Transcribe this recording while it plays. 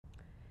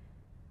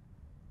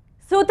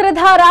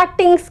సూత్రధార్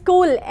acting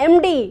school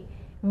ఎండి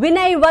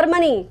వినయ్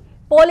వర్మని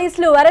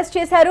పోలీసులు arrest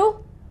చేశారు.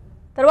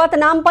 తర్వాత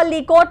నాంపల్లి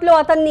కోర్టులో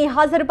అతన్ని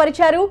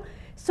హాజరుపరిచారు.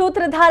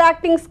 సూత్రధార్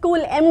యాక్టింగ్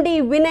స్కూల్ ఎండి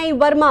వినయ్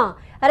వర్మ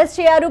అరెస్ట్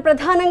అయ్యారు.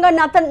 ప్రధానంగా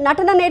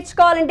నటన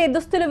నేర్చుకోవాలంటే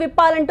దుస్తులు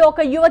విప్పాలంటూ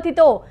ఒక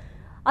యువతితో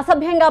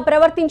అసభ్యంగా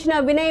ప్రవర్తించిన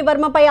వినయ్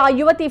వర్మపై ఆ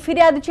యువతి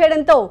ఫిర్యాదు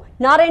చేయడంతో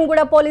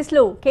నారాయణగూడ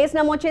పోలీసులు కేసు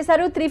నమోదు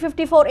చేశారు.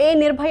 354A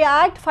నిర్భయ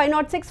యాక్ట్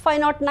 506,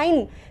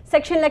 509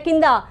 సెక్షన్ల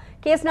కింద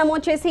కేసు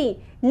నమోదు చేసి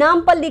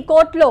నాంపల్లి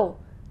కోర్టులో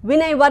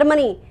వినయ్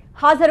వర్మని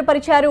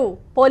హాజరుపరిచారు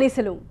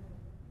పోలీసులు.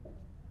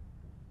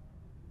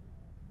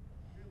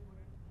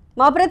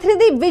 మా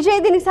ప్రతినిధి విజయ్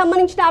దీనికి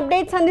సంబంధించిన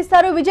అప్డేట్స్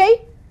అందిస్తారు. విజయ్,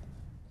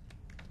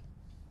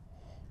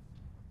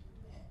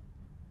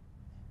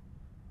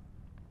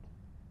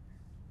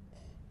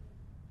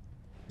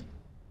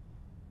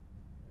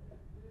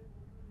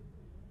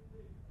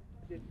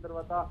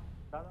 తర్వాత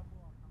దాదాపు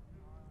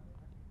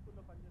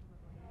స్కూల్లో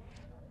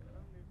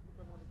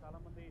పనిచేస్తున్నటువంటి చాలా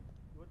మంది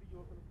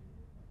యువకులు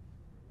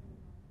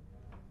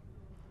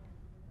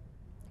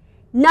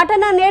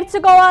నటన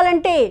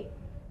నేర్చుకోవాలంటే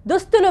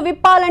దుస్తులు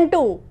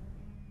విప్పాలంటూ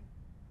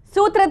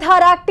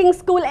సూత్రధార్ యాక్టింగ్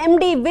స్కూల్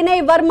ఎండి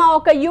వినయ్ వర్మ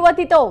ఒక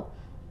యువతితో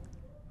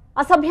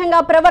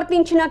అసభ్యంగా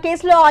ప్రవర్తించిన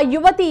కేసులో ఆ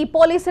యువతి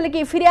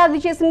పోలీసులకి ఫిర్యాదు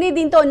చేసింది.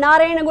 దీంతో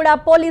నారాయణగూడ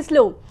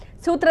పోలీసులు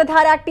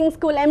సూత్రధార్ యాక్టింగ్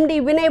స్కూల్ ఎండి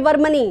వినయ్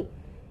వర్మని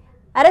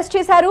అరెస్ట్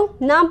చేశారు.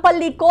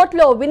 నాంపల్లి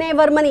కోర్టులో వినయ్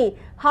వర్మని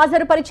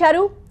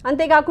హాజరుపరిచారు.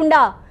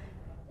 అంతేకాకుండా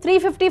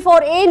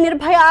 354A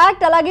నిర్భయ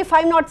యాక్ట్ అలాగే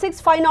 506,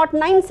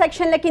 509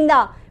 సెక్షన్ల కింద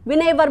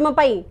వినయ్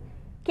వర్మపై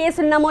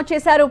కేసులు నమోదు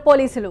చేశారు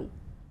పోలీసులు.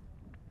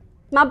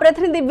 మా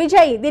ప్రతినిధి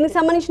విజయ్ దీనికి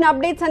సంబంధించిన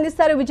అప్డేట్స్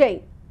అందిస్తారు. విజయ్,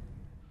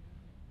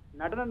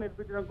 నటన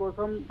నేర్పించడం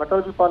కోసం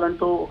బట్టలు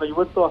విప్పాలంటూ ఒక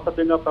యువతితో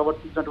అసభ్యంగా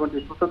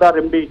ప్రవర్తించినటువంటి సూత్రధార్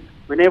ఎండి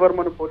వినయ్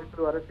వర్మను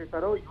పోలీసులు అరెస్ట్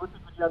చేశారు. యువతి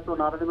ఫిర్యాదుతో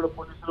నారాయణగూడ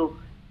పోలీసులు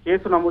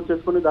కేసు నమోదు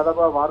చేసుకుని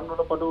దాదాపు వారం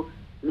రోజుల పాటు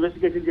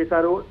ఇన్వెస్టిగేషన్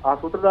చేశారు. ఆ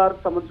సూత్రధార్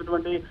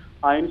సంబంధించినటువంటి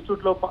ఆ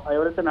ఇన్స్టిట్యూట్ లో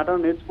ఎవరైతే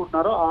నటన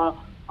నేర్చుకుంటున్నారో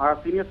ఆ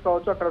సీనియర్స్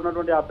కావచ్చు, అక్కడ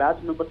ఉన్నటువంటి ఆ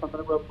బ్యాచ్ మెంబర్స్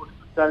అందరూ కూడా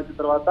పోలీసులు విచారించిన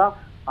తర్వాత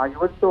ఆ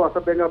యువతితో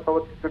అసభ్యంగా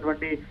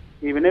ప్రవర్తించినటువంటి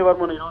ఈ వినయ్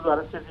వర్మను ఈ రోజు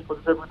అరెస్ట్ చేసి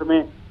కొద్దిసేపు క్రితమే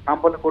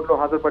నాంపల్లి కోర్టులో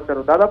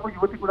హాజరుపరిచారు. దాదాపు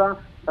యువతి కూడా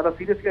చాలా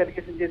సీరియస్ గా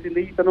అలిగేషన్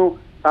చేసింది. ఇతను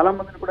చాలా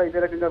మందిని కూడా ఇదే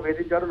రకంగా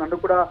వేధించారు, నన్ను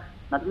కూడా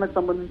నటనకు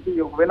సంబంధించి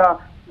ఒకవేళ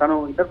తను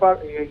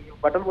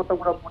బట్టలు మొత్తం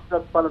కూడా పూర్తి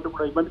జరుపుకోవాలంటూ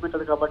కూడా ఇబ్బంది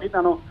పెట్టారు కాబట్టి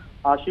తను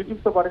ఆ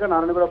షీటింగ్స్ తో పాటుగా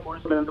నారాయణగూడ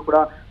పోలీసులు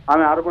కూడా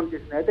ఆమె ఆరోపణ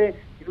చేసింది. అయితే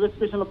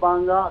ఇన్వెస్టిగేషన్ లో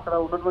భాగంగా అక్కడ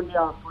ఉన్నటువంటి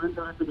ఆ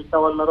స్టూడెంట్స్ ఎవరైతే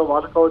మిగతా వాళ్ళు ఉన్నారో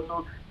వాళ్ళు కావచ్చు,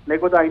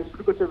 లేకపోతే ఆ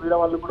ఇన్స్టిట్యూట్కి వచ్చే వీర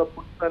వాళ్ళని కూడా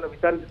పూర్తి స్థాయిలో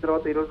విచారించిన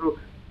తర్వాత ఈ రోజు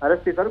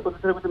అరెస్ట్ చేశారు.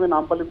 కొద్దిసేపు క్రితమే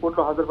నాంపల్లి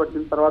కోర్టులో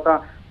హాజరుపరిచిన తర్వాత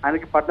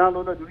ఆయనకి 14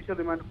 రోజుల జ్యుడిషియల్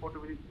రిమాండ్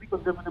కోర్టు విధించింది.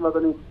 కొద్దిసేపు క్రితం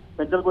అతని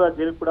పెంచల్ కూడా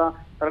జైలుకు కూడా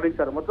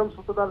తరలించారు. మొత్తం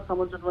సూత్రధారకు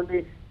సంబంధించినటువంటి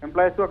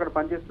ఎంప్లాయీస్ అక్కడ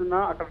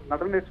పనిచేస్తున్నా అక్కడ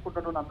నటన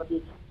నేర్చుకుంటున్న అందరినీ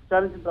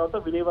విచారించిన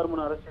తర్వాత వినయ్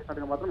వర్మను అరెస్ట్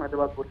చేసినట్టుగా మాత్రం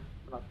హైదరాబాద్ పోలీసులు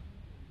చెప్తున్నారు.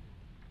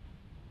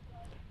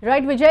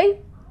 రైట్ విజయ్.